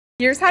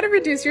Here's how to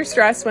reduce your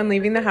stress when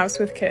leaving the house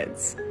with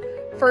kids.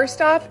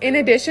 First off, in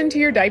addition to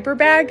your diaper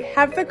bag,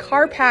 have the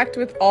car packed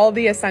with all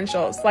the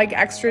essentials like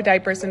extra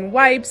diapers and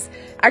wipes,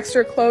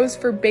 extra clothes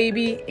for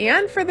baby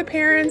and for the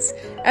parents,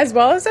 as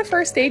well as a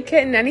first aid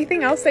kit and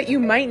anything else that you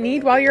might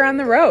need while you're on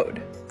the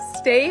road.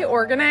 Stay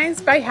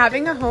organized by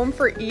having a home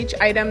for each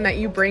item that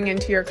you bring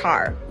into your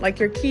car, like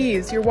your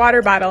keys, your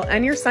water bottle,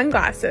 and your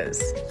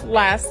sunglasses.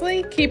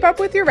 Lastly, keep up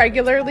with your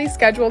regularly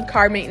scheduled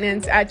car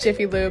maintenance at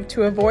Jiffy Lube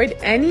to avoid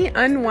any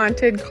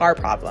unwanted car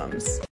problems.